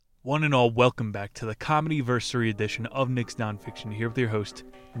One and all, welcome back to the Comedy-versary edition of Nick's Nonfiction, here with your host,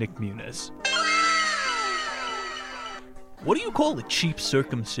 Nick Muniz. What do you call a cheap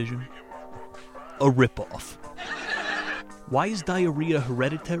circumcision? A ripoff. Why is diarrhea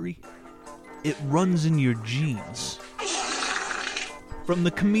hereditary? It runs in your genes. From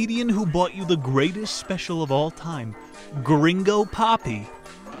the comedian who bought you the greatest special of all time, Gringo Poppy.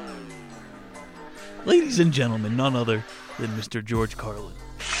 Ladies and gentlemen, none other than Mr. George Carlin.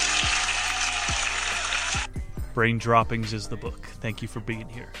 Brain Droppings is the book. Thank you for being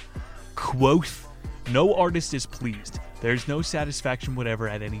here. Quoth, no artist is pleased. There's no satisfaction whatever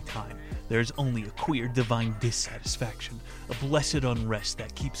at any time. There's only a queer divine dissatisfaction, a blessed unrest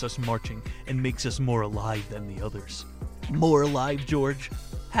that keeps us marching and makes us more alive than the others. More alive, George?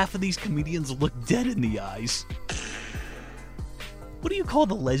 Half of these comedians look dead in the eyes. What do you call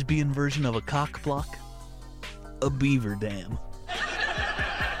the lesbian version of a cock block? A beaver dam.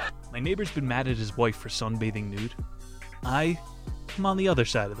 My neighbor's been mad at his wife for sunbathing nude. I'm on the other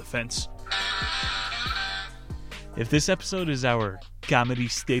side of the fence. If this episode is our comedy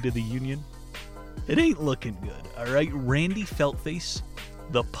State of the Union, it ain't looking good, alright? Randy Feltface,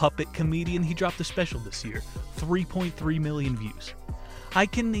 the puppet comedian, he dropped a special this year. 3.3 million views. I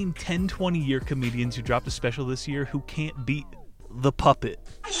can name 10 20-year comedians who dropped a special this year who can't beat the puppet.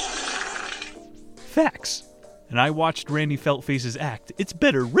 Facts. And I watched Randy Feltface's act. It's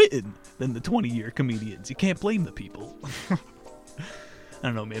better written than the 20-year comedians. You can't blame the people. I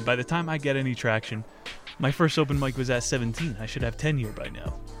don't know, man. By the time I get any traction, my first open mic was at 17. I should have tenure by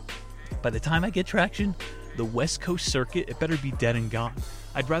now. By the time I get traction, the West Coast circuit, it better be dead and gone.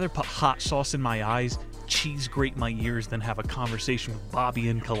 I'd rather put hot sauce in my eyes, cheese grate my ears, than have a conversation with Bobby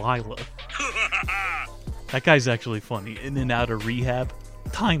and Kalila. That guy's actually funny. In and out of rehab.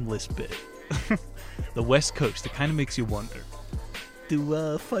 Timeless bit. The West Coast, it kind of makes you wonder.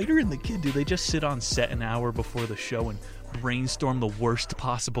 Do Fighter and the Kid, do they just sit on set an hour before the show and brainstorm the worst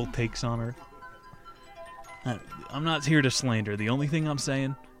possible takes on her? I'm not here to slander. The only thing I'm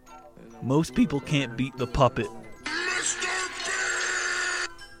saying, most people can't beat the puppet.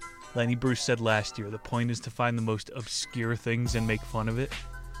 Lenny Bruce said last year, the point is to find the most obscure things and make fun of it.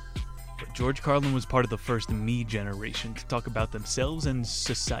 But George Carlin was part of the first me generation to talk about themselves and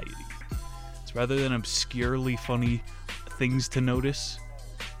society. It's rather than obscurely funny things to notice,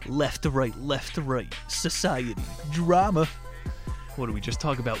 left to right, society, drama. What do we just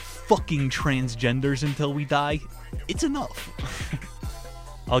talk about? Fucking transgenders until we die? It's enough.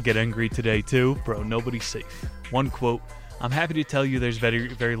 I'll get angry today too, bro. Nobody's safe. One quote, I'm happy to tell you there's very,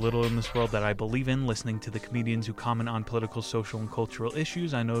 very little in this world that I believe in. Listening to the comedians who comment on political, social, and cultural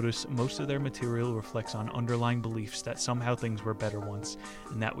issues, I notice most of their material reflects on underlying beliefs that somehow things were better once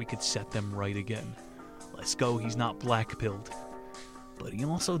and that we could set them right again. Let's go, he's not black-pilled. But he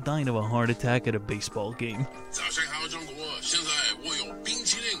also died of a heart attack at a baseball game.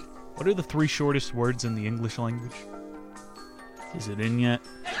 What are the 3 shortest words in the English language? Is it in yet?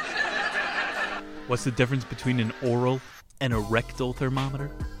 What's the difference between an oral and a rectal thermometer?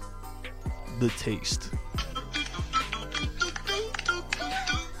 The taste.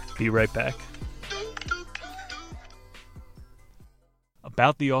 Be right back.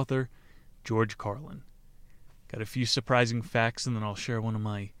 About the author, George Carlin. Got a few surprising facts, and then I'll share one of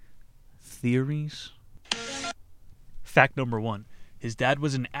my theories. Fact number 1. His dad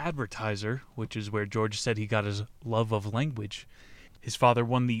was an advertiser, which is where George said he got his love of language. His father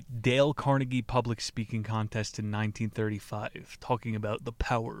won the Dale Carnegie Public Speaking Contest in 1935, talking about the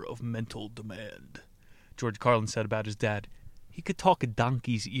power of mental demand. George Carlin said about his dad, he could talk a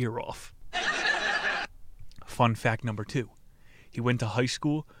donkey's ear off. Fun fact number 2. He went to high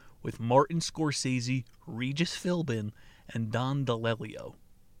school with Martin Scorsese, Regis Philbin, and Don DeLillo.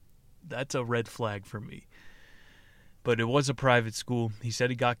 That's a red flag for me. But it was a private school. He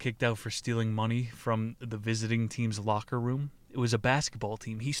said he got kicked out for stealing money from the visiting team's locker room. It was a basketball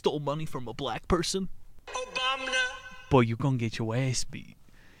team. He stole money from a black person. Obama. Boy, you gonna get your ass beat.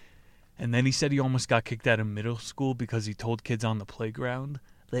 And then he said he almost got kicked out of middle school because he told kids on the playground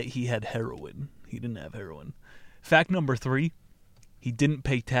that he had heroin. He didn't have heroin. Fact number 3, he didn't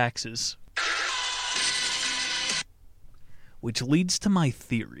pay taxes. Which leads to my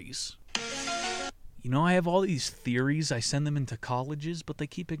theories. You know, I have all these theories. I send them into colleges, but they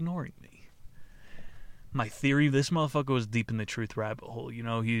keep ignoring me. My theory, this motherfucker was deep in the truth rabbit hole. You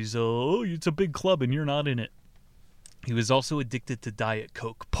know, he's, it's a big club and you're not in it. He was also addicted to Diet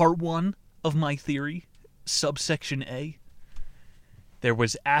Coke. Part 1 of my theory, subsection A. There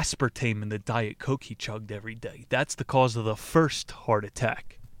was aspartame in the Diet Coke he chugged every day. That's the cause of the first heart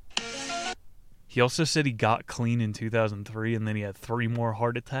attack. He also said he got clean in 2003 and then he had 3 more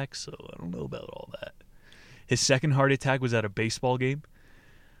heart attacks, so I don't know about all that. His second heart attack was at a baseball game.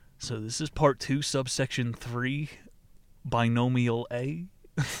 So this is part 2, subsection 3, binomial A.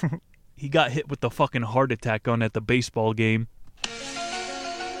 He got hit with the fucking heart attack gun at the baseball game.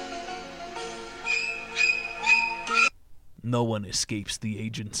 No one escapes the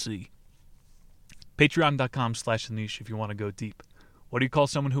agency. Patreon.com/Anish if you want to go deep. What do you call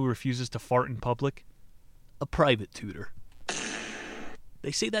someone who refuses to fart in public? A private tutor.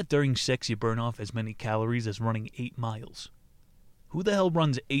 They say that during sex you burn off as many calories as running 8 miles. Who the hell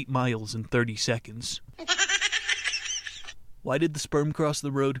runs 8 miles in 30 seconds? Why did the sperm cross the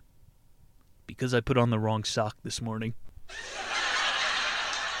road? Because I put on the wrong sock this morning.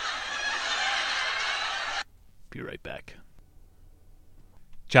 Be right back.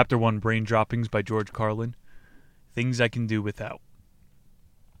 Chapter 1, Brain Droppings by George Carlin. Things I can do without.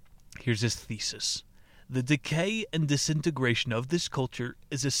 Here's his thesis. The decay and disintegration of this culture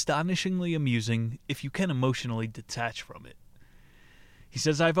is astonishingly amusing if you can emotionally detach from it. He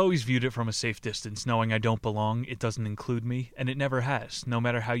says, I've always viewed it from a safe distance, knowing I don't belong, it doesn't include me, and it never has. No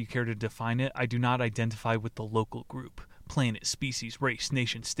matter how you care to define it, I do not identify with the local group. Planet, species, race,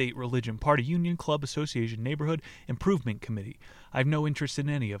 nation, state, religion, party, union, club, association, neighborhood, improvement committee. I have no interest in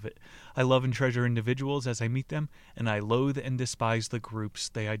any of it. I love and treasure individuals as I meet them, and I loathe and despise the groups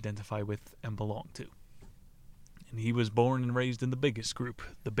they identify with and belong to. And he was born and raised in the biggest group,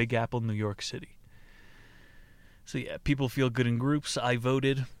 the Big Apple, New York City. So yeah, people feel good in groups. I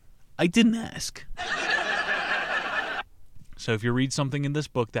voted. I didn't ask. So if you read something in this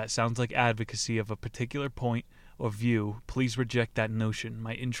book that sounds like advocacy of a particular point or view, please reject that notion.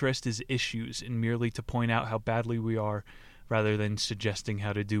 My interest is issues and merely to point out how badly we are rather than suggesting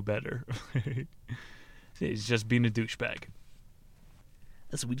how to do better. It's just being a douchebag.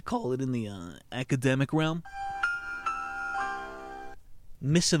 As we'd call it in the academic realm.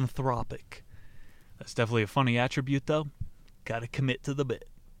 Misanthropic. That's definitely a funny attribute, though. Gotta commit to the bit.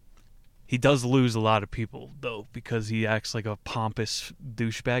 He does lose a lot of people, though, because he acts like a pompous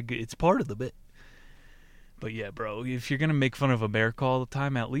douchebag. It's part of the bit. But yeah, bro, if you're gonna make fun of America all the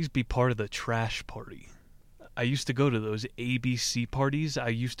time, at least be part of the trash party. I used to go to those ABC parties. I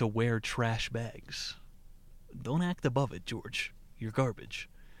used to wear trash bags. Don't act above it, George. You're garbage.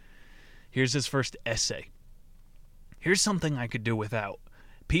 Here's his first essay. Here's something I could do without.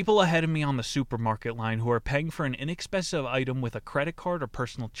 People ahead of me on the supermarket line who are paying for an inexpensive item with a credit card or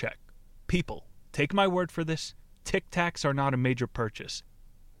personal check. People, take my word for this, Tic Tacs are not a major purchase.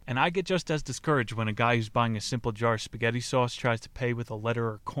 And I get just as discouraged when a guy who's buying a simple jar of spaghetti sauce tries to pay with a letter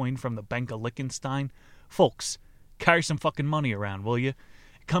or coin from the Bank of Liechtenstein. Folks, carry some fucking money around, will you?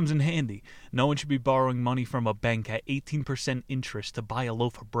 It comes in handy. No one should be borrowing money from a bank at 18% interest to buy a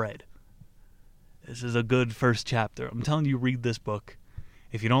loaf of bread. This is a good first chapter. I'm telling you, read this book.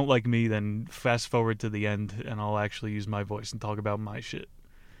 If you don't like me, then fast forward to the end and I'll actually use my voice and talk about my shit.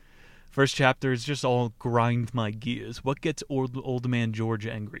 First chapter is just all grind my gears. What gets old man George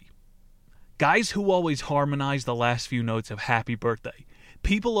angry? Guys who always harmonize the last few notes of Happy Birthday.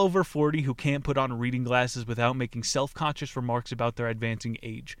 People over 40 who can't put on reading glasses without making self-conscious remarks about their advancing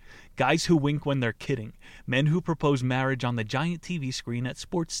age. Guys who wink when they're kidding. Men who propose marriage on the giant TV screen at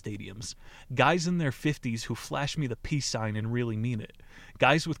sports stadiums. Guys in their 50s who flash me the peace sign and really mean it.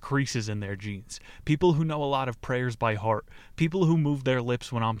 Guys with creases in their jeans. People who know a lot of prayers by heart. People who move their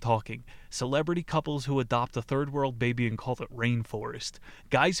lips when I'm talking. Celebrity couples who adopt a third world baby and call it rainforest.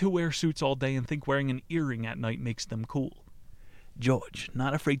 Guys who wear suits all day and think wearing an earring at night makes them cool. George,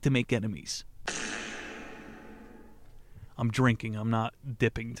 not afraid to make enemies. I'm drinking, I'm not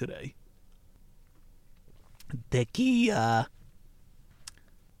dipping today. Tequila.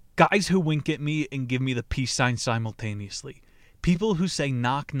 Guys who wink at me and give me the peace sign simultaneously. People who say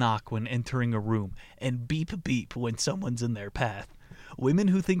knock knock when entering a room and beep beep when someone's in their path. Women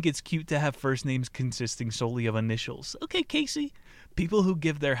who think it's cute to have first names consisting solely of initials. Okay, Casey. People who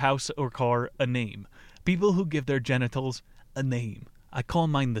give their house or car a name. People who give their genitals a name. I call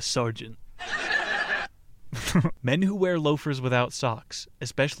mine the sergeant. Men who wear loafers without socks,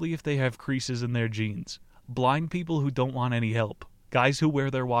 especially if they have creases in their jeans. Blind people who don't want any help. Guys who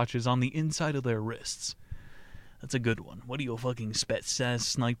wear their watches on the inside of their wrists. That's a good one. What are you, a fucking Spetsnaz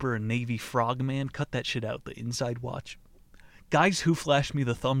sniper, a Navy frogman? Cut that shit out, the inside watch. Guys who flash me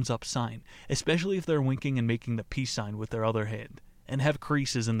the thumbs up sign, especially if they're winking and making the peace sign with their other hand, and have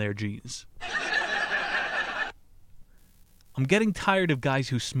creases in their jeans. I'm getting tired of guys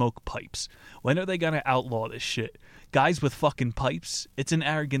who smoke pipes. When are they gonna outlaw this shit? Guys with fucking pipes? It's an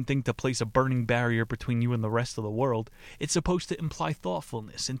arrogant thing to place a burning barrier between you and the rest of the world. It's supposed to imply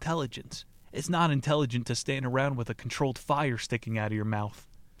thoughtfulness, intelligence. It's not intelligent to stand around with a controlled fire sticking out of your mouth.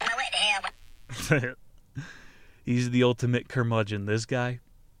 He's the ultimate curmudgeon, this guy.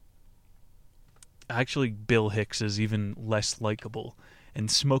 Actually, Bill Hicks is even less likable, and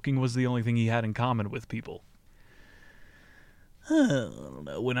smoking was the only thing he had in common with people. I don't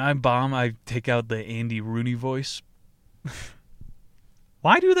know. When I bomb, I take out the Andy Rooney voice.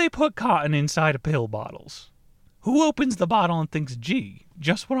 Why do they put cotton inside of pill bottles? Who opens the bottle and thinks, gee,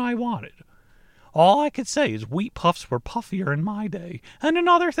 just what I wanted? All I could say is wheat puffs were puffier in my day. And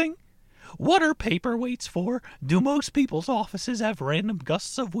another thing, what are paperweights for? Do most people's offices have random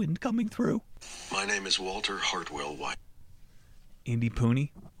gusts of wind coming through? My name is Walter Hartwell White. Andy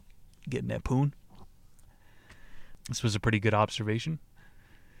Pooney. Getting that poon. This was a pretty good observation.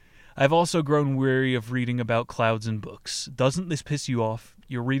 I've also grown weary of reading about clouds in books. Doesn't this piss you off?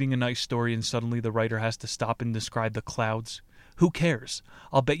 You're reading a nice story and suddenly the writer has to stop and describe the clouds. Who cares?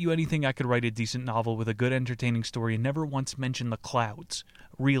 I'll bet you anything I could write a decent novel with a good entertaining story and never once mention the clouds.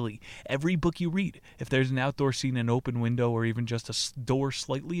 Really, every book you read, if there's an outdoor scene, an open window, or even just a door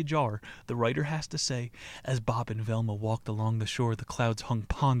slightly ajar, the writer has to say, as Bob and Velma walked along the shore, the clouds hung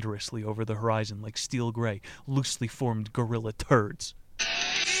ponderously over the horizon like steel gray, loosely formed gorilla turds.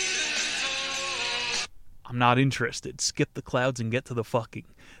 I'm not interested. Skip the clouds and get to the fucking.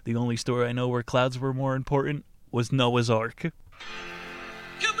 The only story I know where clouds were more important was Noah's Ark.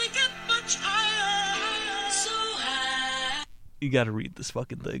 Can we get much higher, so high? You gotta read this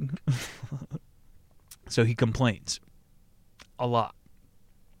fucking thing. So he complains. A lot.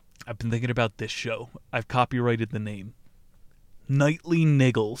 I've been thinking about this show. I've copyrighted the name. Nightly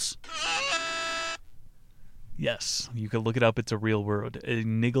Niggles. Yes, you can look it up. It's a real word. A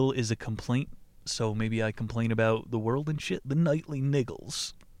niggle is a complaint. So maybe I complain about the world and shit. The Nightly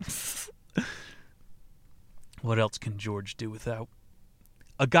Niggles. What else can George do without?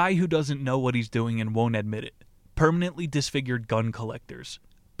 A guy who doesn't know what he's doing and won't admit it. Permanently disfigured gun collectors.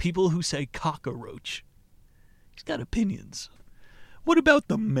 People who say cockroach. He's got opinions. What about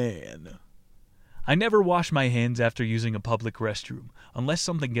the man? I never wash my hands after using a public restroom, unless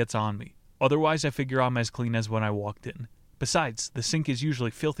something gets on me. Otherwise, I figure I'm as clean as when I walked in. Besides, the sink is usually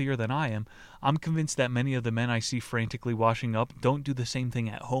filthier than I am. I'm convinced that many of the men I see frantically washing up don't do the same thing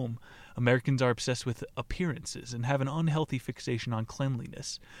at home. Americans are obsessed with appearances and have an unhealthy fixation on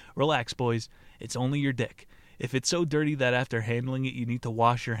cleanliness. Relax, boys. It's only your dick. If it's so dirty that after handling it you need to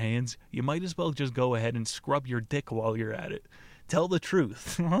wash your hands, you might as well just go ahead and scrub your dick while you're at it. Tell the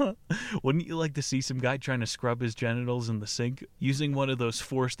truth. Wouldn't you like to see some guy trying to scrub his genitals in the sink using one of those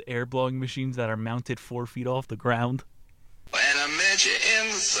forced air blowing machines that are mounted 4 feet off the ground? When I met you in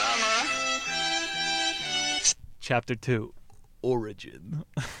the summer. Chapter 2. Origin.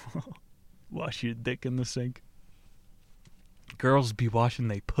 Wash your dick in the sink. Girls be washing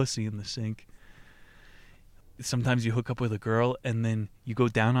they pussy in the sink. Sometimes you hook up with a girl and then you go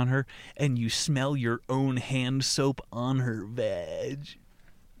down on her and you smell your own hand soap on her vag.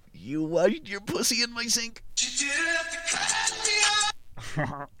 You washed your pussy in my sink?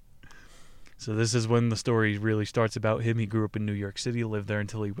 So this is when the story really starts about him. He grew up in New York City, lived there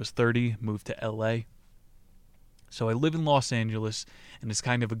until he was 30, moved to L.A. So I live in Los Angeles, and it's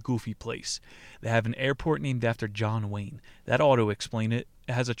kind of a goofy place. They have an airport named after John Wayne. That ought to explain it.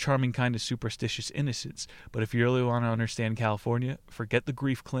 It has a charming kind of superstitious innocence. But if you really want to understand California, forget the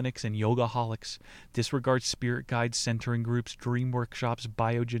grief clinics and yoga-holics. Disregard spirit guides, centering groups, dream workshops,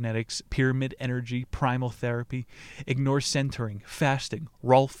 biogenetics, pyramid energy, primal therapy. Ignore centering, fasting,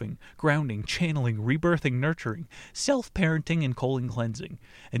 Rolfing, grounding, channeling, rebirthing, nurturing, self-parenting, and colon cleansing.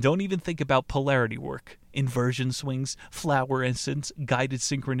 And don't even think about polarity work. Inversion swings, flower essence, guided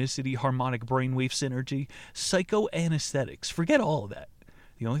synchronicity, harmonic brainwave synergy, psychoanesthetics. Forget all of that.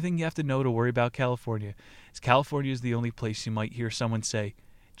 The only thing you have to know to worry about California is California is the only place you might hear someone say,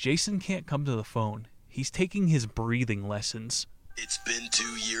 Jason can't come to the phone. He's taking his breathing lessons. It's been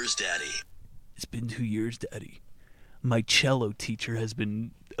 2 years, Daddy. It's been 2 years, Daddy. My cello teacher has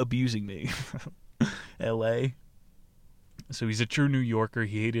been abusing me. L.A. So he's a true New Yorker.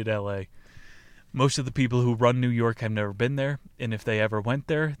 He hated L.A. Most of the people who run New York have never been there, and if they ever went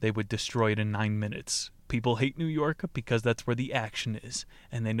there, they would destroy it in 9 minutes. People hate New York because that's where the action is,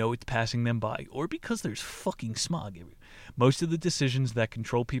 and they know it's passing them by, or because there's fucking smog everywhere. Most of the decisions that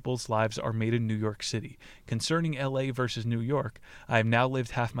control people's lives are made in New York City. Concerning LA versus New York, I have now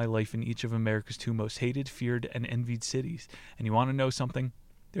lived half my life in each of America's 2 most hated, feared, and envied cities. And you want to know something?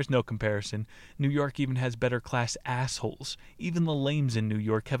 There's no comparison. New York even has better class assholes. Even the lames in New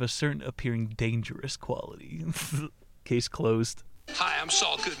York have a certain appearing dangerous quality. Case closed. Hi, I'm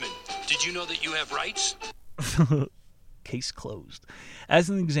Saul Goodman. Did you know that you have rights? Case closed. As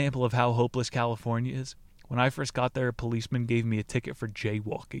an example of how hopeless California is, when I first got there, a policeman gave me a ticket for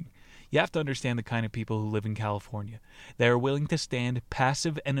jaywalking. You have to understand the kind of people who live in California. They are willing to stand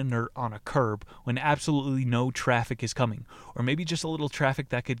passive and inert on a curb when absolutely no traffic is coming, or maybe just a little traffic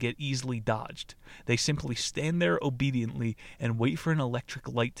that could get easily dodged. They simply stand there obediently and wait for an electric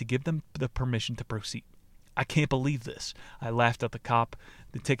light to give them the permission to proceed. I can't believe this. I laughed at the cop.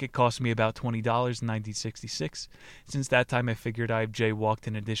 The ticket cost me about $20 in 1966. Since that time, I figured I've jaywalked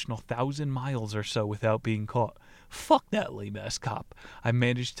an additional 1,000 miles or so without being caught. Fuck that lame-ass cop. I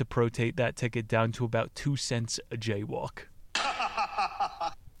managed to protate that ticket down to about 2 cents a jaywalk.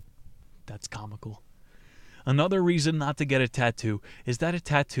 That's comical. Another reason not to get a tattoo is that a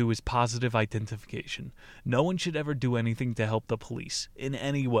tattoo is positive identification. No one should ever do anything to help the police, in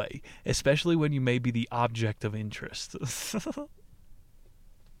any way, especially when you may be the object of interest.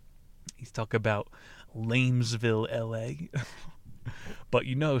 He's talking about Lamesville, LA. But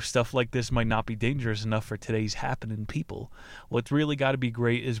stuff like this might not be dangerous enough for today's happening people. What's really got to be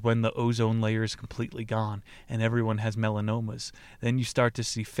great is when the ozone layer is completely gone and everyone has melanomas. Then you start to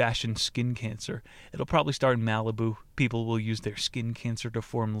see fashion skin cancer. It'll probably start in Malibu. People will use their skin cancer to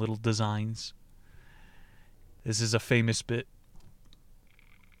form little designs. This is a famous bit.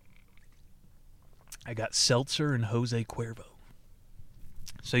 I got Seltzer and Jose Cuervo.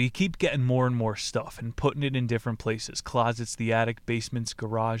 So you keep getting more and more stuff and putting it in different places. Closets, the attic, basements,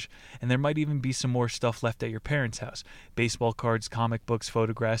 garage. And there might even be some more stuff left at your parents' house. Baseball cards, comic books,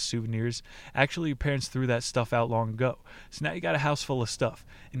 photographs, souvenirs. Actually, your parents threw that stuff out long ago. So now you got a house full of stuff.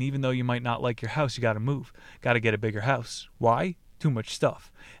 And even though you might not like your house, you got to move. Got to get a bigger house. Why? Too much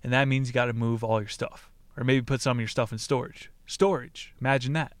stuff. And that means you got to move all your stuff. Or maybe put some of your stuff in storage. Storage.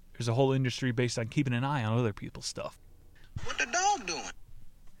 Imagine that. There's a whole industry based on keeping an eye on other people's stuff. What the dog doing?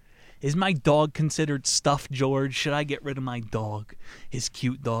 Is my dog considered stuff, George? Should I get rid of my dog? His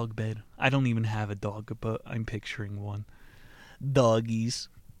cute dog bed. I don't even have a dog, but I'm picturing one. Doggies.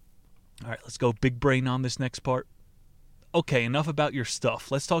 All right, let's go big brain on this next part. Okay, enough about your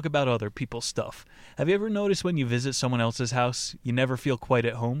stuff. Let's talk about other people's stuff. Have you ever noticed when you visit someone else's house, you never feel quite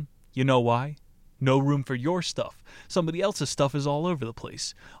at home? You know why? No room for your stuff. Somebody else's stuff is all over the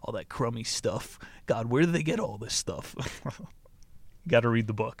place. All that crummy stuff. God, where do they get all this stuff? Gotta read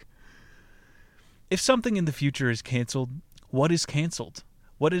the book. If something in the future is canceled, what is canceled?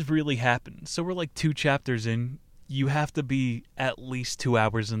 What has really happened? So we're like 2 chapters in. You have to be at least 2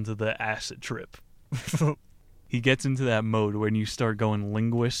 hours into the acid trip. He gets into that mode when you start going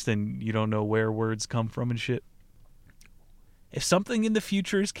linguist and you don't know where words come from and shit. If something in the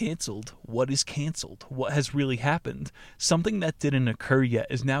future is canceled, what is canceled? What has really happened? Something that didn't occur yet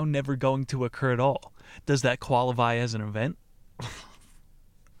is now never going to occur at all. Does that qualify as an event?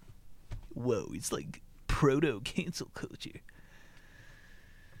 Whoa, it's like proto-cancel culture.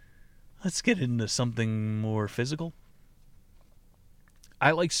 Let's get into something more physical.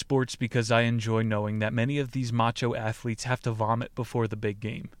 I like sports because I enjoy knowing that many of these macho athletes have to vomit before the big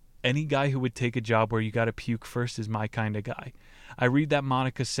game. Any guy who would take a job where you gotta puke first is my kind of guy. I read that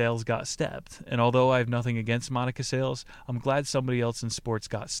Monica Seles got stabbed, and although I have nothing against Monica Seles, I'm glad somebody else in sports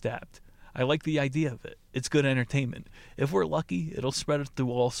got stabbed. I like the idea of it. It's good entertainment. If we're lucky, it'll spread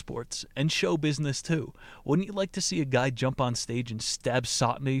through all sports, and show business too. Wouldn't you like to see a guy jump on stage and stab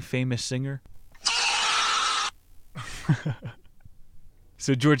Satney, famous singer?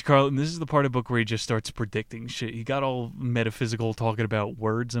 So George Carlin, this is the part of the book where he just starts predicting shit. He got all metaphysical talking about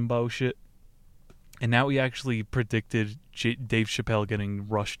words and bullshit. And now he actually predicted Dave Chappelle getting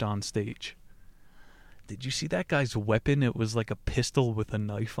rushed on stage. Did you see that guy's weapon? It was like a pistol with a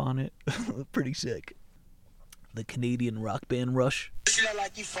knife on it. Pretty sick. The Canadian rock band Rush.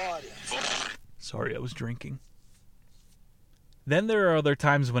 Like you farted. Sorry, I was drinking. Then there are other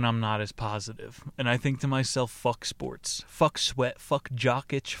times when I'm not as positive, and I think to myself, fuck sports, fuck Sweat, fuck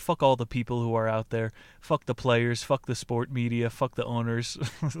Jokic, fuck all the people who are out there, fuck the players, fuck the sport media, fuck the owners,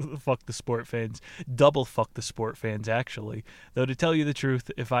 fuck the sport fans, double fuck the sport fans actually. Though to tell you the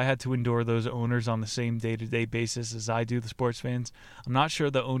truth, if I had to endure those owners on the same day-to-day basis as I do the sports fans, I'm not sure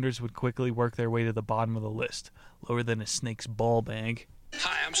the owners would quickly work their way to the bottom of the list, lower than a snake's ball bag.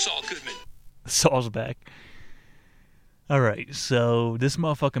 Hi, I'm Saul Goodman. Saul's back. Alright, so this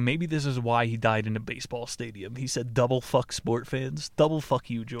motherfucker, maybe this is why he died in a baseball stadium. He said, double fuck sport fans. Double fuck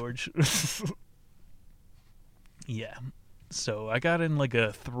you, George. Yeah. So I got in like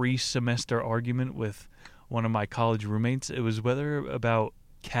a 3-semester argument with one of my college roommates. It was whether about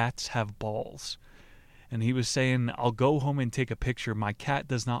cats have balls. And he was saying, I'll go home and take a picture. My cat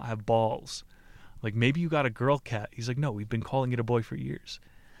does not have balls. Like, maybe you got a girl cat. He's like, no, we've been calling it a boy for years.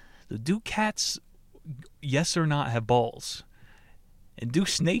 So do cats yes or not have balls? And do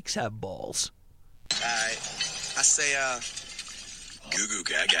snakes have balls? Alright. I say, goo goo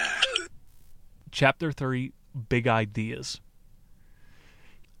gaga. Chapter 3, Big Ideas.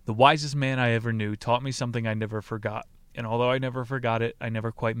 The wisest man I ever knew taught me something I never forgot. And although I never forgot it, I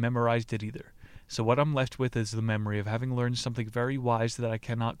never quite memorized it either. So what I'm left with is the memory of having learned something very wise that I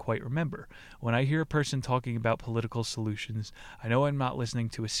cannot quite remember. When I hear a person talking about political solutions, I know I'm not listening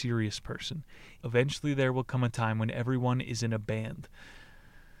to a serious person. Eventually there will come a time when everyone is in a band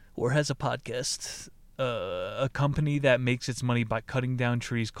or has a podcast. A company that makes its money by cutting down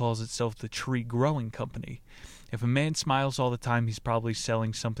trees calls itself the Tree Growing Company. If a man smiles all the time, he's probably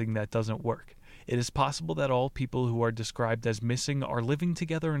selling something that doesn't work. It is possible that all people who are described as missing are living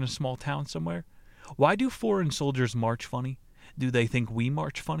together in a small town somewhere. Why do foreign soldiers march funny? Do they think we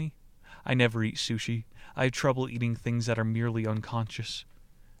march funny? I never eat sushi. I have trouble eating things that are merely unconscious.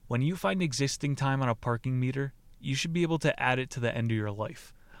 When you find existing time on a parking meter, you should be able to add it to the end of your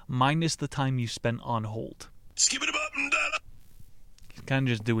life, minus the time you spent on hold. Skip it up and down. He's kind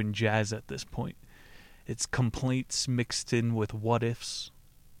of just doing jazz at this point. It's complaints mixed in with what-ifs.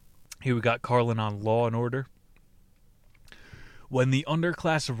 Here we got Carlin on Law and Order. When the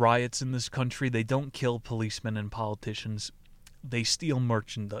underclass riots in this country, they don't kill policemen and politicians. They steal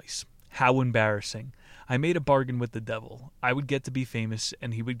merchandise. How embarrassing. I made a bargain with the devil. I would get to be famous,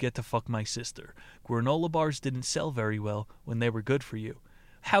 and he would get to fuck my sister. Granola bars didn't sell very well when they were good for you.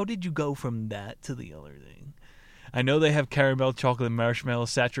 How did you go from that to the other thing? I know they have caramel, chocolate, marshmallow,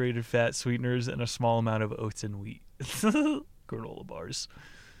 saturated fat, sweeteners, and a small amount of oats and wheat. Granola bars.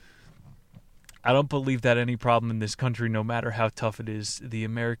 I don't believe that any problem in this country, no matter how tough it is, the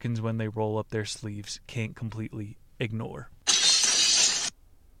Americans, when they roll up their sleeves, can't completely ignore.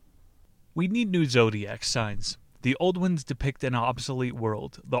 We need new zodiac signs. The old ones depict an obsolete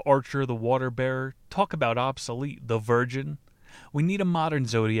world. The archer, the water bearer, talk about obsolete. The virgin. We need a modern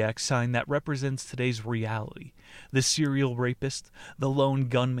zodiac sign that represents today's reality. The serial rapist, the lone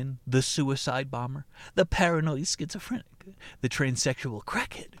gunman, the suicide bomber, the paranoid schizophrenic, the transsexual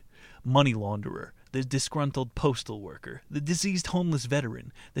crackhead, money launderer, the disgruntled postal worker, the diseased homeless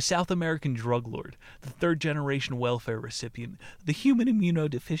veteran, the South American drug lord, the third-generation welfare recipient, the human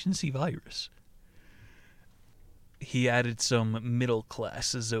immunodeficiency virus. He added some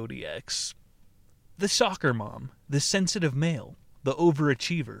middle-class zodiacs. The soccer mom, the sensitive male, the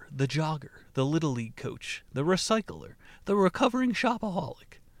overachiever, the jogger, the little league coach, the recycler, the recovering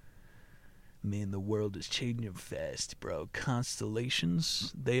shopaholic. Man, the world is changing fast, bro.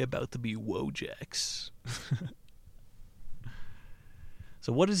 Constellations, they about to be Wojaks.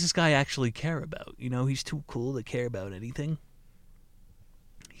 So what does this guy actually care about? You know, he's too cool to care about anything.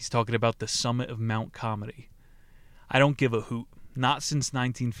 He's talking about the summit of Mount Comedy. I don't give a hoot. Not since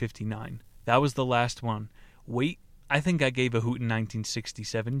 1959. That was the last one. Wait, I think I gave a hoot in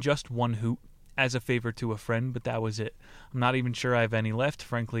 1967. Just one hoot. As a favor to a friend, but that was it. I'm not even sure I have any left.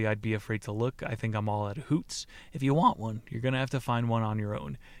 Frankly, I'd be afraid to look. I think I'm all out of hoots. If you want one, you're going to have to find one on your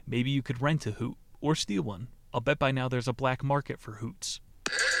own. Maybe you could rent a hoot, or steal one. I'll bet by now there's a black market for hoots.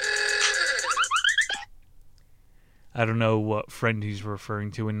 I don't know what friend he's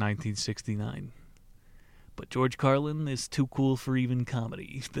referring to in 1969. But George Carlin is too cool for even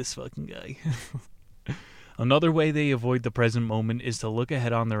comedy, this fucking guy. Another way they avoid the present moment is to look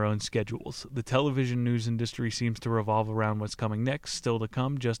ahead on their own schedules. The television news industry seems to revolve around what's coming next, still to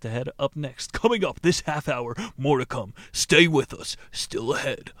come, just ahead, up next. Coming up this half hour, more to come. Stay with us, still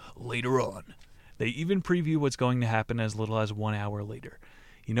ahead, later on. They even preview what's going to happen as little as 1 hour later.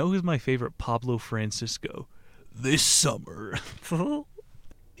 You know who's my favorite? Pablo Francisco. This summer.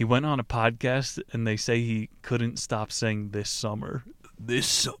 He went on a podcast and they say he couldn't stop saying this summer. This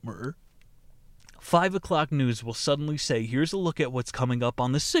summer. 5 o'clock news will suddenly say, here's a look at what's coming up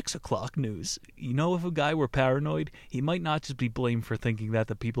on the 6 o'clock news. You know, if a guy were paranoid, he might not just be blamed for thinking that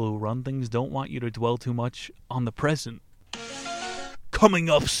the people who run things don't want you to dwell too much on the present. Coming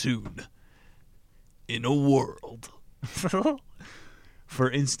up soon. In a world.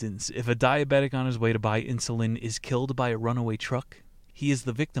 For instance, if a diabetic on his way to buy insulin is killed by a runaway truck, he is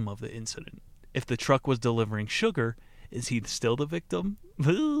the victim of the incident. If the truck was delivering sugar, is he still the victim?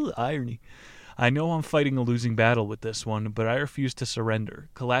 Irony. I know I'm fighting a losing battle with this one, but I refuse to surrender.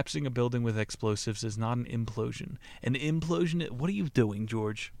 Collapsing a building with explosives is not an implosion. An implosion? What are you doing,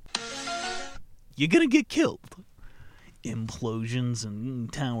 George? You're gonna get killed. Implosions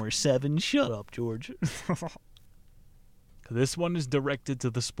and Tower 7? Shut up, George. This one is directed to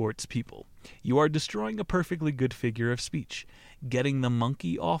the sports people. You are destroying a perfectly good figure of speech. Getting the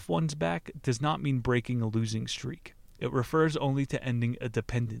monkey off one's back does not mean breaking a losing streak. It refers only to ending a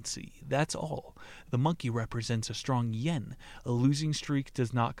dependency. That's all. The monkey represents a strong yen. A losing streak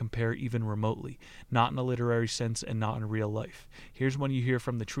does not compare even remotely, not in a literary sense and not in real life. Here's one you hear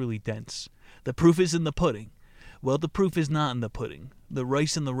from the truly dense. The proof is in the pudding. Well, the proof is not in the pudding. The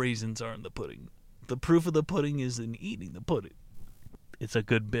rice and the raisins are in the pudding. The proof of the pudding is in eating the pudding. It's a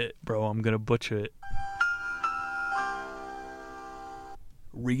good bit, bro. I'm going to butcher it.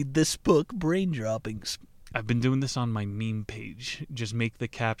 Read this book, Brain Droppings. I've been doing this on my meme page. Just make the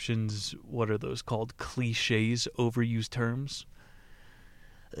captions, what are those called? Cliches, overused terms.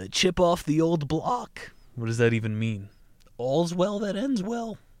 Chip off the old block. What does that even mean? All's well that ends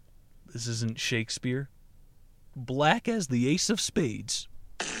well. This isn't Shakespeare. Black as the ace of spades.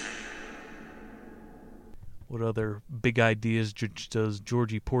 What other big ideas does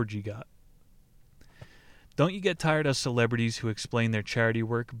Georgie Porgy got? Don't you get tired of celebrities who explain their charity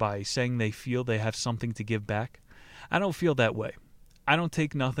work by saying they feel they have something to give back? I don't feel that way. I don't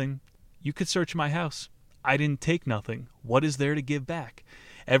take nothing. You could search my house. I didn't take nothing. What is there to give back?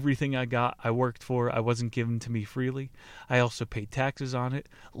 Everything I got, I worked for. I wasn't given to me freely. I also paid taxes on it.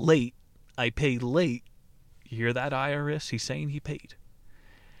 Late. I paid late. You hear that, IRS? He's saying he paid.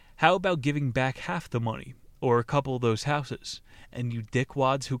 How about giving back half the money? Or a couple of those houses? And you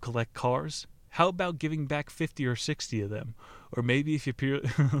dickwads who collect cars? How about giving back 50 or 60 of them? Or maybe if you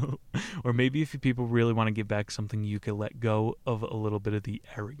people really want to give back something, you could let go of a little bit of the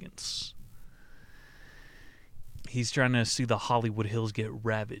arrogance. He's trying to see the Hollywood Hills get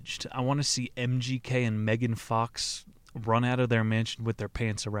ravaged. I want to see MGK and Megan Fox run out of their mansion with their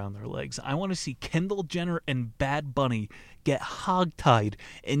pants around their legs. I want to see Kendall Jenner and Bad Bunny get hogtied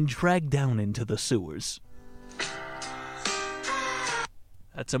and dragged down into the sewers.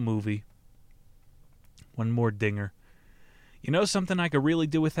 That's a movie. One more dinger. You know something I could really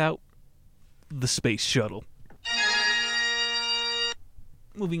do without? The space shuttle.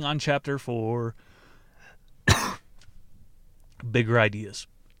 Moving on, chapter 4. Bigger ideas.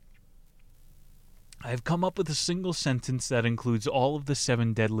 I have come up with a single sentence that includes all of the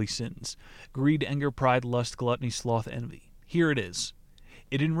 7 deadly sins. Greed, anger, pride, lust, gluttony, sloth, envy. Here it is.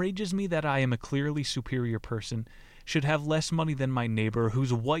 It enrages me that I am a clearly superior person, should have less money than my neighbor,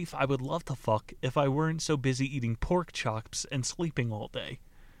 whose wife I would love to fuck if I weren't so busy eating pork chops and sleeping all day.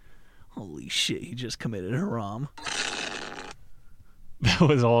 Holy shit, he just committed haram. That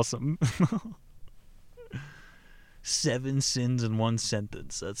was awesome. 7 sins in one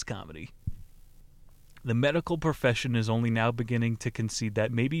sentence. That's comedy. The medical profession is only now beginning to concede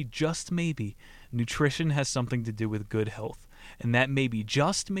that maybe, just maybe, nutrition has something to do with good health. And that maybe,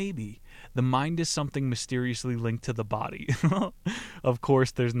 just maybe, the mind is something mysteriously linked to the body. Of course,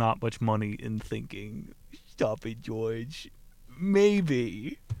 there's not much money in thinking. Stop it, George.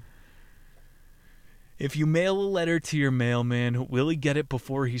 Maybe. If you mail a letter to your mailman, will he get it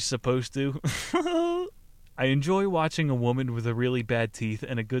before he's supposed to? I enjoy watching a woman with a really bad teeth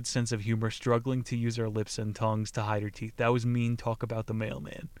and a good sense of humor struggling to use her lips and tongues to hide her teeth. That was mean talk about the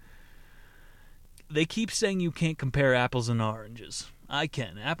mailman. They keep saying you can't compare apples and oranges. I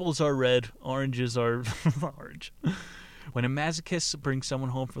can. Apples are red, oranges are orange. When a masochist brings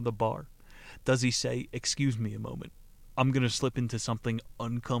someone home from the bar, does he say, "Excuse me a moment, I'm going to slip into something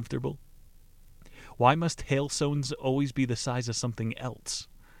uncomfortable"? Why must hailstones always be the size of something else?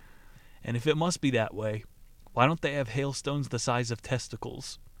 And if it must be that way, why don't they have hailstones the size of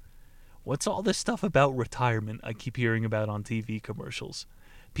testicles? What's all this stuff about retirement I keep hearing about on TV commercials?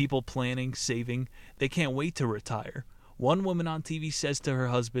 People planning, saving, they can't wait to retire. One woman on TV says to her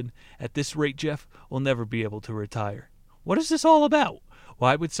husband, "At this rate, Jeff, we'll never be able to retire." What is this all about?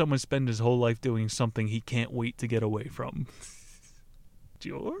 Why would someone spend his whole life doing something he can't wait to get away from?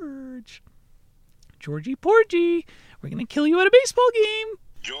 Georgie Porgy, we're going to kill you at a baseball game.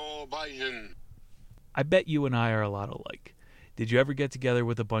 Joe Biden. I bet you and I are a lot alike. Did you ever get together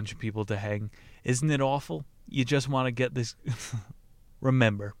with a bunch of people to hang? Isn't it awful? You just want to get this...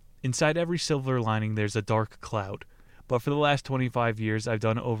 Remember, inside every silver lining there's a dark cloud. But for the last 25 years, I've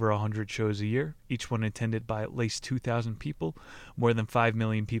done over 100 shows a year, each one attended by at least 2,000 people, more than 5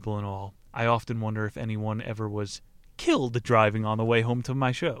 million people in all. I often wonder if anyone ever was killed driving on the way home to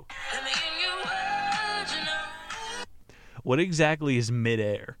my show. What exactly is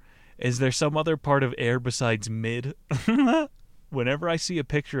mid-air? Is there some other part of air besides mid? Whenever I see a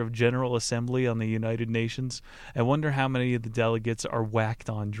picture of General Assembly on the United Nations, I wonder how many of the delegates are whacked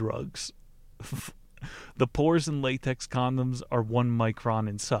on drugs. The pores in latex condoms are 1 micron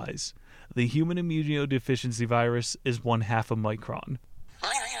in size. The human immunodeficiency virus is 1/2 a micron.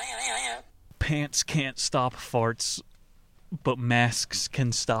 Pants can't stop farts, but masks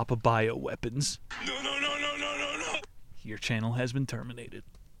can stop bioweapons. No. Your channel has been terminated.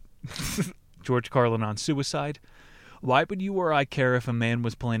 George Carlin on suicide. Why would you or I care if a man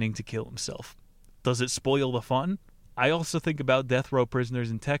was planning to kill himself? Does it spoil the fun? I also think about death row prisoners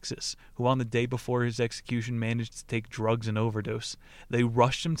in Texas, who on the day before his execution managed to take drugs and overdose. They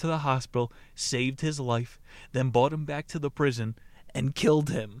rushed him to the hospital, saved his life, then brought him back to the prison, and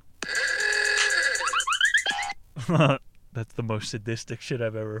killed him. That's the most sadistic shit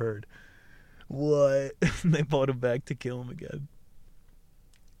I've ever heard. What? They brought him back to kill him again.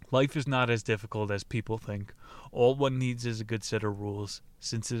 Life is not as difficult as people think. All one needs is a good set of rules.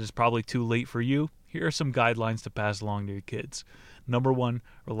 Since it is probably too late for you, here are some guidelines to pass along to your kids. Number 1,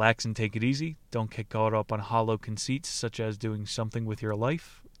 relax and take it easy. Don't get caught up on hollow conceits such as doing something with your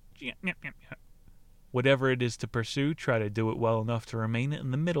life. Whatever it is to pursue, try to do it well enough to remain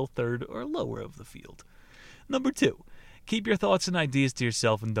in the middle, third, or lower of the field. Number 2, keep your thoughts and ideas to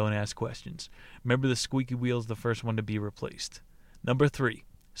yourself and don't ask questions. Remember, the squeaky wheel is the first one to be replaced. Number 3,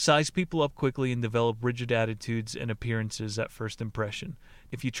 size people up quickly and develop rigid attitudes and appearances at first impression.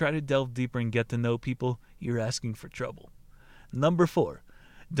 If you try to delve deeper and get to know people, you're asking for trouble. Number 4,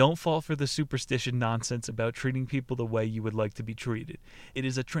 don't fall for the superstition nonsense about treating people the way you would like to be treated. It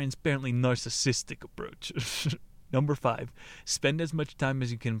is a transparently narcissistic approach. Number 5, spend as much time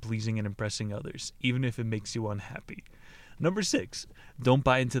as you can pleasing and impressing others, even if it makes you unhappy. Number 6, don't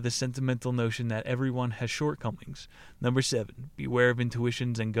buy into the sentimental notion that everyone has shortcomings. Number 7, beware of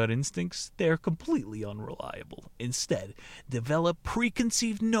intuitions and gut instincts. They are completely unreliable. Instead, develop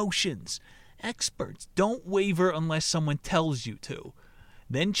preconceived notions. Experts don't waver unless someone tells you to.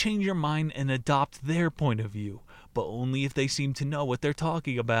 Then change your mind and adopt their point of view, but only if they seem to know what they're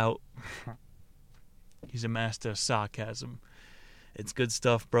talking about. He's a master of sarcasm. It's good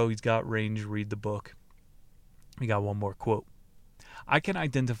stuff, bro. He's got range. Read the book. We got one more quote. I can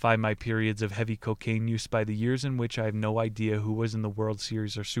identify my periods of heavy cocaine use by the years in which I have no idea who was in the World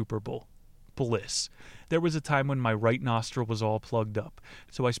Series or Super Bowl. Bliss. There was a time when my right nostril was all plugged up,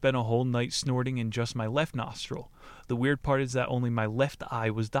 so I spent a whole night snorting in just my left nostril. The weird part is that only my left eye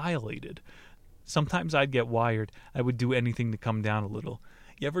was dilated. Sometimes I'd get wired. I would do anything to come down a little.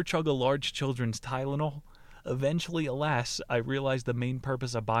 You ever chug a large children's Tylenol? Eventually, alas, I realized the main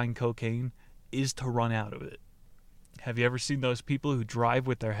purpose of buying cocaine is to run out of it. Have you ever seen those people who drive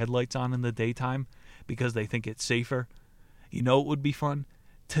with their headlights on in the daytime because they think it's safer? You know what would be fun?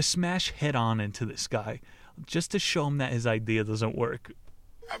 To smash head on into this guy, just to show him that his idea doesn't work.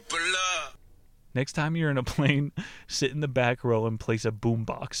 Next time you're in a plane, sit in the back row and place a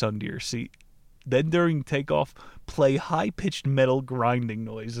boombox under your seat. Then during takeoff, play high-pitched metal grinding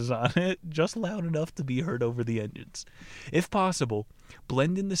noises on it, just loud enough to be heard over the engines. If possible,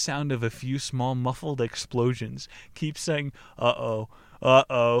 blend in the sound of a few small muffled explosions. Keep saying, uh-oh,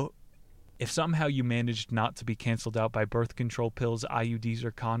 uh-oh. If somehow you managed not to be canceled out by birth control pills, IUDs,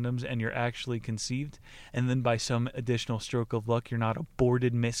 or condoms, and you're actually conceived, and then by some additional stroke of luck you're not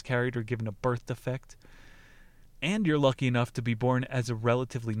aborted, miscarried, or given a birth defect, and you're lucky enough to be born as a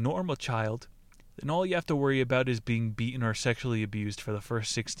relatively normal child, then all you have to worry about is being beaten or sexually abused for the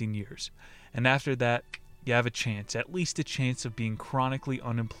first 16 years. And after that, you have a chance, at least a chance, of being chronically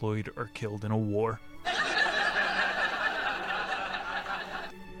unemployed or killed in a war.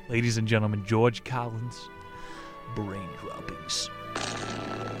 Ladies and gentlemen, George Collins, Brain Droppings.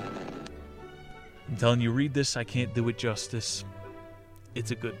 I'm telling you, read this. I can't do it justice.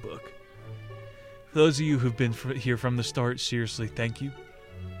 It's a good book. For those of you who've been here from the start, seriously, thank you.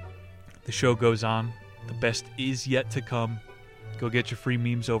 The show goes on. The best is yet to come. Go get your free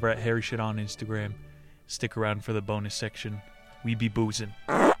memes over at Harry Shit on Instagram. Stick around for the bonus section. We be boozing.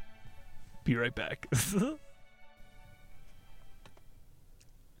 Be right back.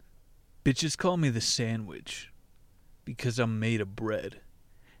 Bitches call me the sandwich because I'm made of bread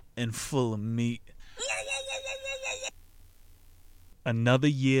and full of meat. Another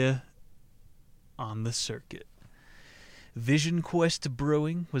year on the circuit. Vision Quest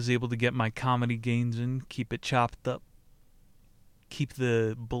Brewing was able to get my comedy gains in, keep it chopped up, keep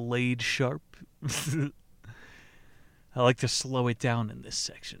the blade sharp. I like to slow it down in this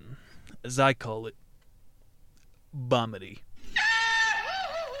section, as I call it, bommity.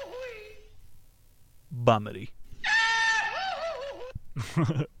 Bommity.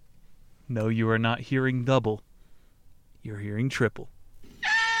 No, you are not hearing double. You're hearing triple.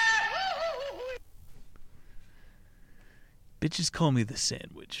 Bitches call me the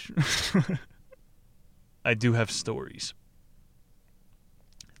sandwich. I do have stories.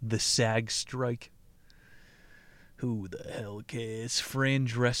 The SAG strike. Who the hell cares? Fran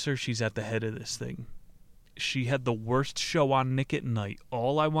Dresser, she's at the head of this thing. She had the worst show on Nick at Night.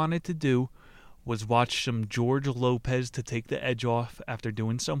 All I wanted to do was watch some George Lopez to take the edge off after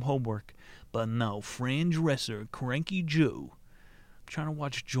doing some homework. But no, Fran Dresser, Cranky Joe. I'm trying to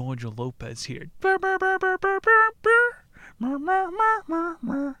watch George Lopez here. They're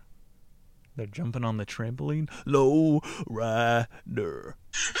jumping on the trampoline. Low rider.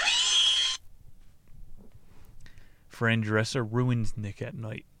 Fran Dresser ruins Nick at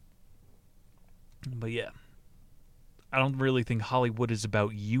Night. But yeah, I don't really think Hollywood is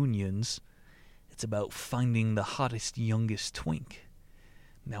about unions. It's about finding the hottest, youngest twink.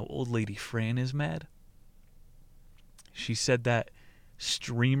 Now, old lady Fran is mad. She said that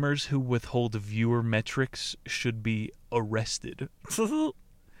streamers who withhold viewer metrics should be arrested. So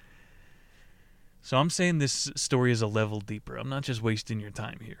I'm saying this story is a level deeper. I'm not just wasting your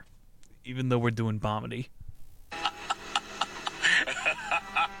time here, even though we're doing Bomedy.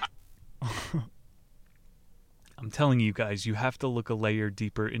 I'm telling you guys, you have to look a layer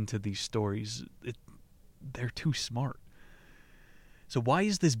deeper into these stories. They're too smart. So why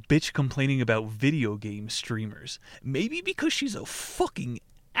is this bitch complaining about video game streamers? Maybe because she's a fucking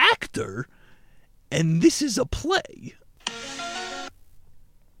actor, and this is a play.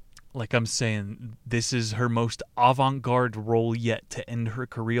 Like I'm saying, this is her most avant-garde role yet to end her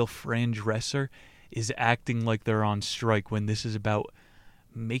career. Fran Dresser is acting like they're on strike when this is about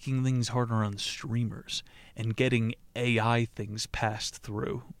making things harder on streamers and getting AI things passed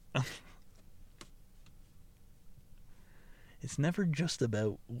through. It's never just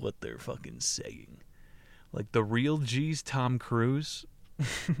about what they're fucking saying. Like the real G's, Tom Cruise,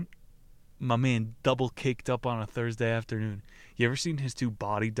 my man double caked up on a Thursday afternoon. You ever seen his 2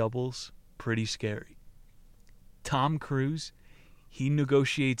 body doubles? Pretty scary. Tom Cruise, he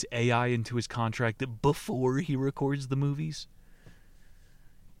negotiates AI into his contract before he records the movies.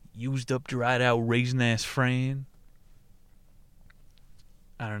 Used up, dried out, raisin ass Fran.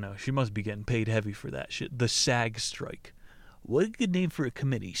 I don't know. She must be getting paid heavy for that shit. The SAG strike. What a good name for a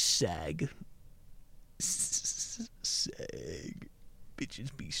committee. SAG. SAG.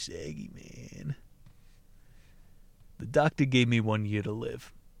 Bitches be saggy, man. The doctor gave me 1 year to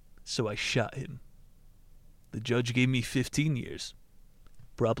live, so I shot him. The judge gave me 15 years.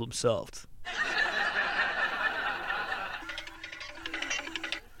 Problem solved.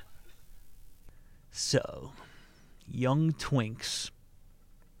 So, young twinks.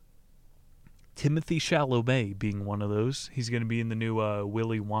 Timothy Chalamet being one of those. He's going to be in the new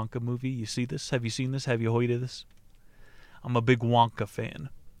Willy Wonka movie. You see this? Have you seen this? Have you heard of this? I'm a big Wonka fan.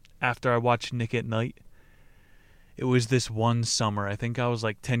 After I watched Nick at Night, it was this one summer. I think I was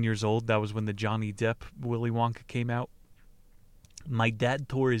like 10 years old. That was when the Johnny Depp Willy Wonka came out. My dad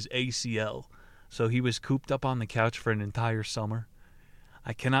tore his ACL, so he was cooped up on the couch for an entire summer.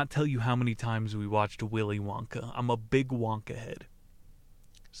 I cannot tell you how many times we watched Willy Wonka. I'm a big Wonka head.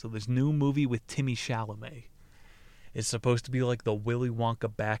 So this new movie with Timmy Chalamet is supposed to be like the Willy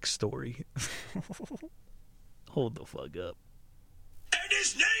Wonka backstory. Hold the fuck up. And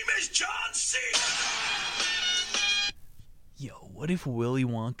his name is John C. Yo, what if Willy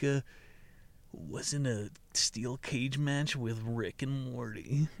Wonka was in a steel cage match with Rick and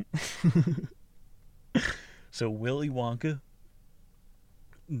Morty? So Willy Wonka,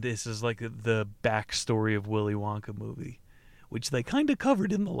 this is like the backstory of Willy Wonka movie, which they kind of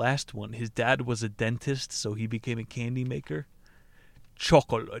covered in the last one. His dad was a dentist, so he became a candy maker.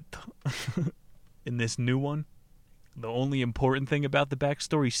 Chocolate. In this new one, the only important thing about the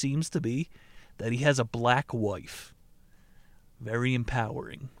backstory seems to be that he has a black wife. Very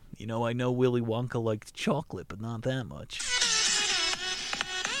empowering. You know, I know Willy Wonka liked chocolate, but not that much.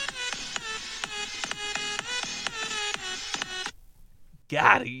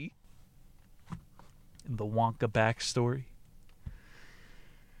 Gotti. The Wonka backstory.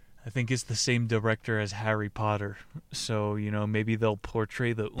 I think it's the same director as Harry Potter. So, you know, maybe they'll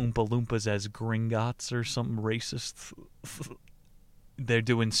portray the Oompa Loompas as Gringotts or something racist. They're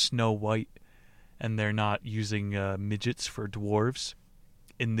doing Snow White, and they're not using midgets for dwarves.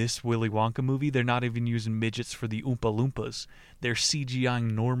 In this Willy Wonka movie, they're not even using midgets for the Oompa Loompas. They're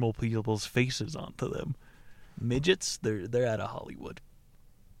CGIing normal people's faces onto them. Midgets, they're out of Hollywood.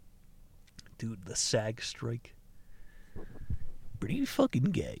 Dude, the SAG strike. Pretty fucking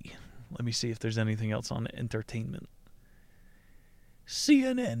gay. Let me see if there's anything else on entertainment.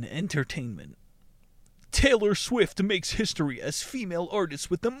 CNN Entertainment. Taylor Swift makes history as female artist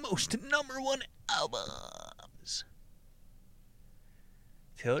with the most #1 albums.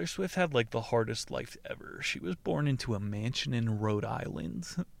 Taylor Swift had like the hardest life ever. She was born into a mansion in Rhode Island.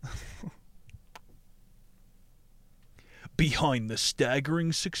 Behind the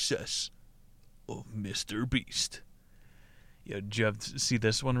staggering success of Mr. Beast. Yeah, did you see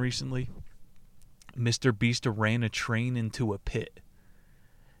this one recently? Mr. Beast ran a train into a pit.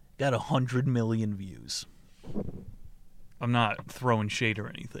 Got 100 million views. I'm not throwing shade or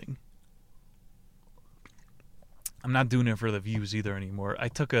anything. I'm not doing it for the views either anymore. I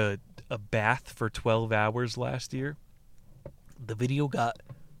took a bath for 12 hours last year. The video got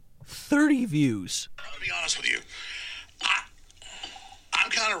 30 views. I'll be honest with you.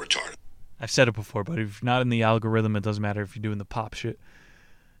 I'm kind of retarded. I've said it before, but if you're not in the algorithm, it doesn't matter if you're doing the pop shit.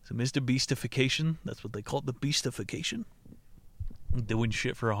 So Mr. Beastification, that's what they call it, the Beastification. Doing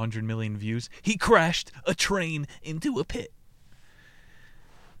shit for 100 million views. He crashed a train into a pit.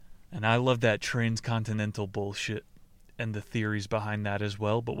 And I love that transcontinental bullshit and the theories behind that as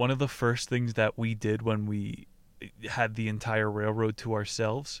well. But one of the first things that we did when we had the entire railroad to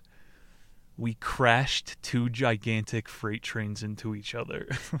ourselves, we crashed 2 gigantic freight trains into each other.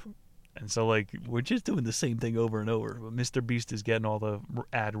 And so, like, we're just doing the same thing over and over. But Mr. Beast is getting all the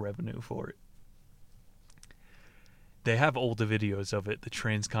ad revenue for it. They have older videos of it, the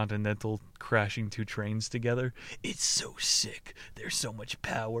transcontinental crashing 2 trains together. It's so sick. There's so much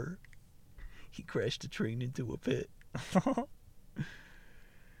power. He crashed a train into a pit.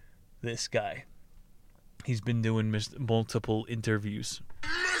 This guy. He's been doing multiple interviews.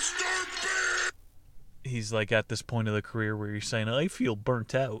 He's like at this point of the career where he's saying, I feel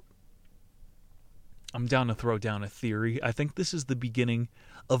burnt out. I'm down to throw down a theory. I think this is the beginning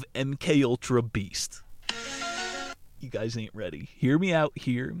of MK Ultra Beast. You guys ain't ready. Hear me out.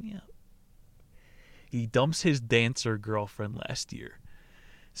 Hear me out. He dumps his dancer girlfriend last year.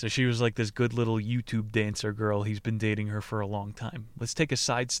 So she was like this good little YouTube dancer girl. He's been dating her for a long time. Let's take a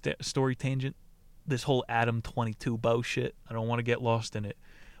side story tangent. This whole Adam 22 Bow shit. I don't want to get lost in it.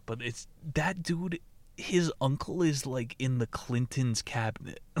 But it's that dude, his uncle is like in the Clintons'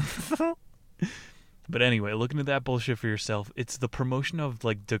 cabinet. But anyway, look into that bullshit for yourself. It's the promotion of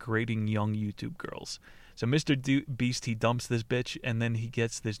like degrading young YouTube girls. So Mr. Beast, he dumps this bitch, and then he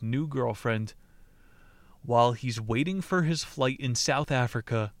gets this new girlfriend while he's waiting for his flight in South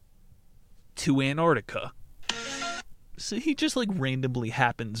Africa to Antarctica. So he just like randomly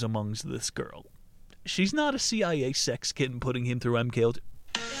happens amongst this girl. She's not a CIA sex kitten putting him through MK.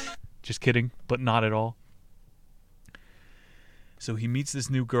 Just kidding, but not at all. So he meets this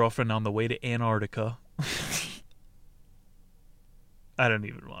new girlfriend on the way to Antarctica. I don't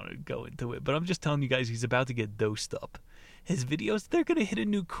even want to go into it, but I'm just telling you guys he's about to get dosed up. His videos, they're going to hit a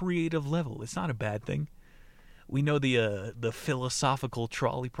new creative level. It's not a bad thing. We know the philosophical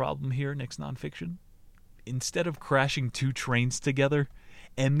trolley problem here, next nonfiction. Instead of crashing 2 trains together,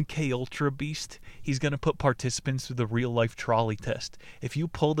 MK Ultra Beast, he's going to put participants through the real-life trolley test. If you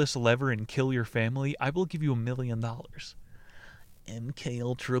pull this lever and kill your family, I will give you $1 million. MK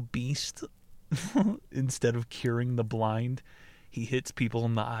Ultra Beast, instead of curing the blind, he hits people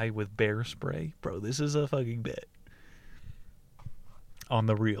in the eye with bear spray. Bro, this is a fucking bit. On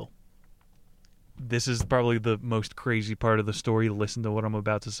the real. This is probably the most crazy part of the story. Listen to what I'm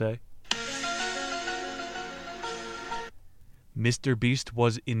about to say. Mr. Beast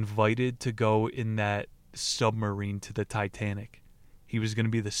was invited to go in that submarine to the Titanic. He was going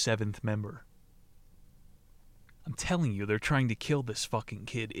to be the 7th member. I'm telling you, they're trying to kill this fucking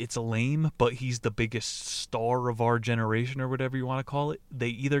kid. It's lame, but he's the biggest star of our generation, or whatever you want to call it. They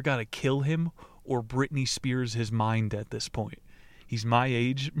either got to kill him or Britney Spears his mind at this point. He's my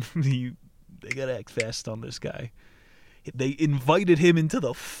age. They got to act fast on this guy. They invited him into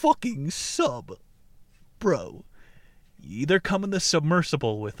the fucking sub. Bro. You either come in the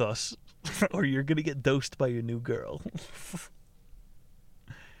submersible with us, or you're going to get dosed by your new girl.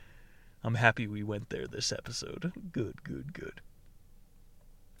 I'm happy we went there this episode. Good, good, good.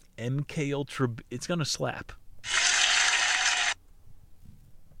 MK Ultra, it's going to slap.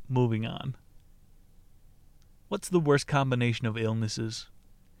 Moving on. What's the worst combination of illnesses?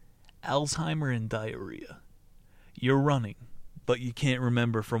 Alzheimer and diarrhea. You're running, but you can't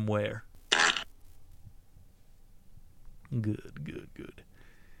remember from where. Good, good, good.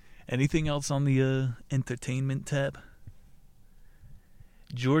 Anything else on the entertainment tab?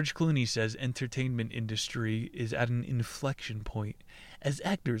 George Clooney says entertainment industry is at an inflection point as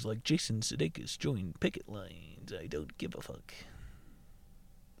actors like Jason Sudeikis join picket lines. I don't give a fuck.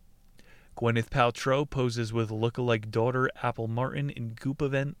 Gwyneth Paltrow poses with lookalike daughter Apple Martin in Goop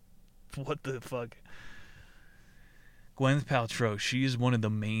event. What the fuck? Gwyneth Paltrow, she is one of the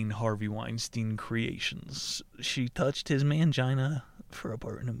main Harvey Weinstein creations. She touched his mangina for a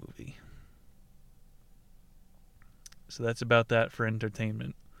part in a movie. So that's about that for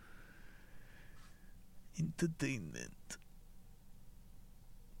entertainment. Entertainment.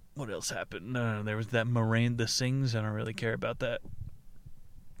 What else happened? No, there was that Miranda Sings. I don't really care about that.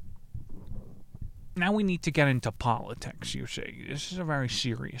 Now we need to get into politics, you see. This is a very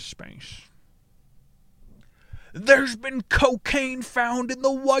serious space. There's been cocaine found in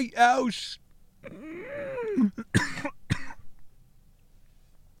the White House.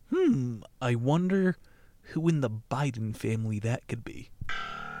 I wonder who in the Biden family that could be.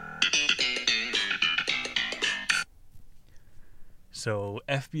 So,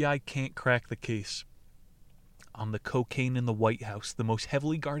 FBI can't crack the case on the cocaine in the White House, the most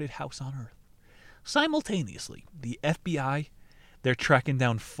heavily guarded house on earth. Simultaneously, the FBI, they're tracking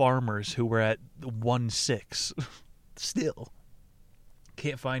down farmers who were at 1-6. Still,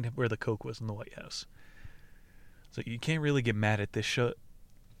 can't find where the coke was in the White House. So you can't really get mad at this shit.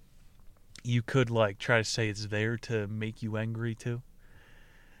 You could, try to say it's there to make you angry, too.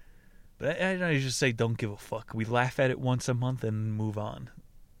 But I just say don't give a fuck. We laugh at it once a month and move on.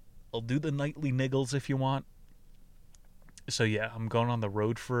 I'll do the nightly niggles if you want. So yeah, I'm going on the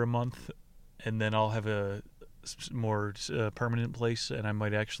road for a month, and then I'll have a more permanent place, and I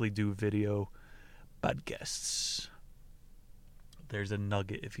might actually do video podcasts. There's a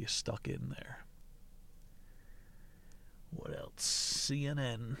nugget if you stuck in there. What else?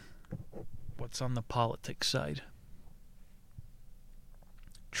 CNN. What's on the politics side?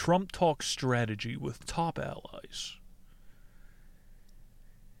 Trump talks strategy with top allies.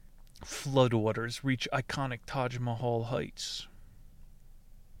 Floodwaters reach iconic Taj Mahal heights.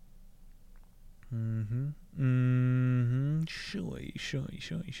 Shy.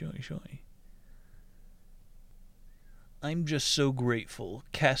 I'm just so grateful.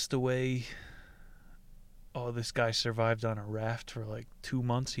 Castaway. Oh, this guy survived on a raft for 2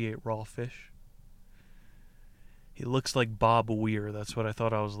 months. He ate raw fish. He looks like Bob Weir. That's what I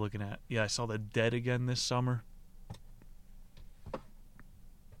thought I was looking at. Yeah, I saw The Dead again this summer.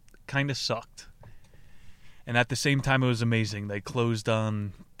 Kind of sucked. And at the same time, it was amazing. They closed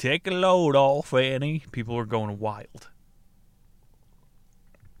on Take a Load Off, Annie. People were going wild.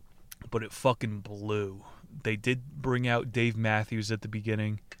 But it fucking blew. They did bring out Dave Matthews at the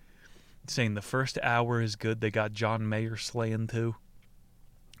beginning, saying the first hour is good. They got John Mayer slaying too.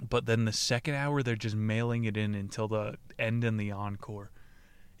 But then the second hour, they're just mailing it in until the end and the encore.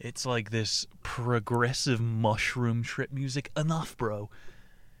 It's like this progressive mushroom trip music. Enough, bro.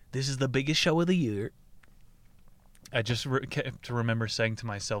 This is the biggest show of the year. I just kept to remember saying to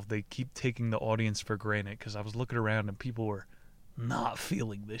myself, they keep taking the audience for granted, because I was looking around and people were not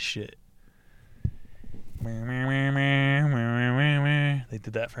feeling this shit. They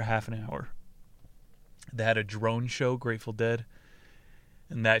did that for half an hour. They had a drone show, Grateful Dead,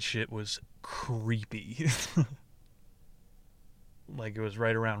 and that shit was creepy. Like it was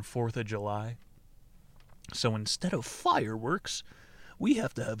right around 4th of July. So instead of fireworks, we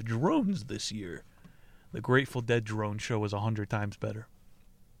have to have drones this year. The Grateful Dead drone show was 100 times better.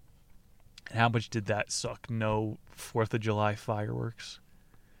 And how much did that suck? No 4th of July fireworks.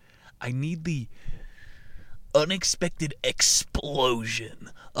 I need the unexpected explosion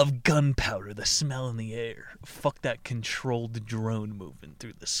of gunpowder, the smell in the air. Fuck that controlled drone moving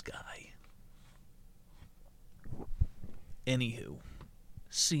through the sky. Anywho,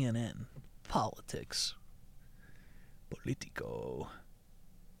 CNN, politics, Politico,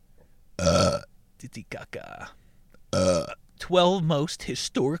 Titicaca, 12 most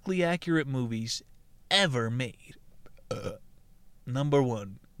historically accurate movies ever made. Number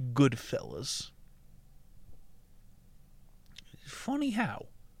 1, Goodfellas. Funny how.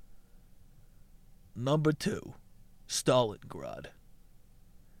 Number 2, Stalingrad.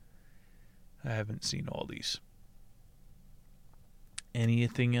 I haven't seen all these.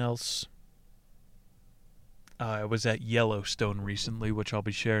 Anything else? I was at Yellowstone recently, which I'll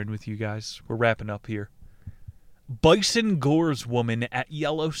be sharing with you guys. We're wrapping up here. Bison gores woman at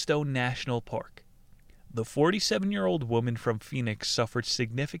Yellowstone National Park. The 47-year-old woman from Phoenix suffered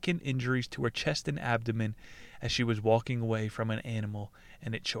significant injuries to her chest and abdomen as she was walking away from an animal,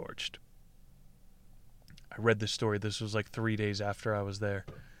 and it charged. I read the story. This was 3 days after I was there.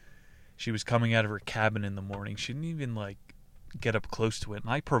 She was coming out of her cabin in the morning. She didn't even, get up close to it,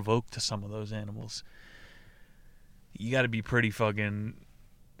 and I provoked some of those animals. You gotta be pretty fucking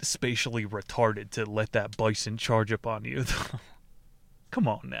spatially retarded to let that bison charge up on you. Come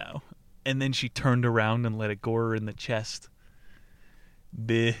on now. And then she turned around and let it gore her in the chest.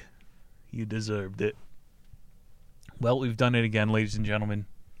 Bleh. You deserved it. Well, we've done it again, ladies and gentlemen.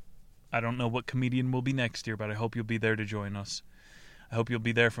 I don't know what comedian will be next year, but I hope you'll be there to join us. I hope you'll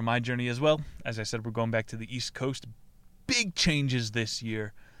be there for my journey as well. As I said, we're going back to the East Coast. Big changes this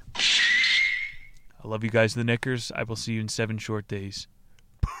year. I love you guys, the Knickers. I will see you in 7 short days.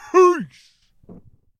 Peace!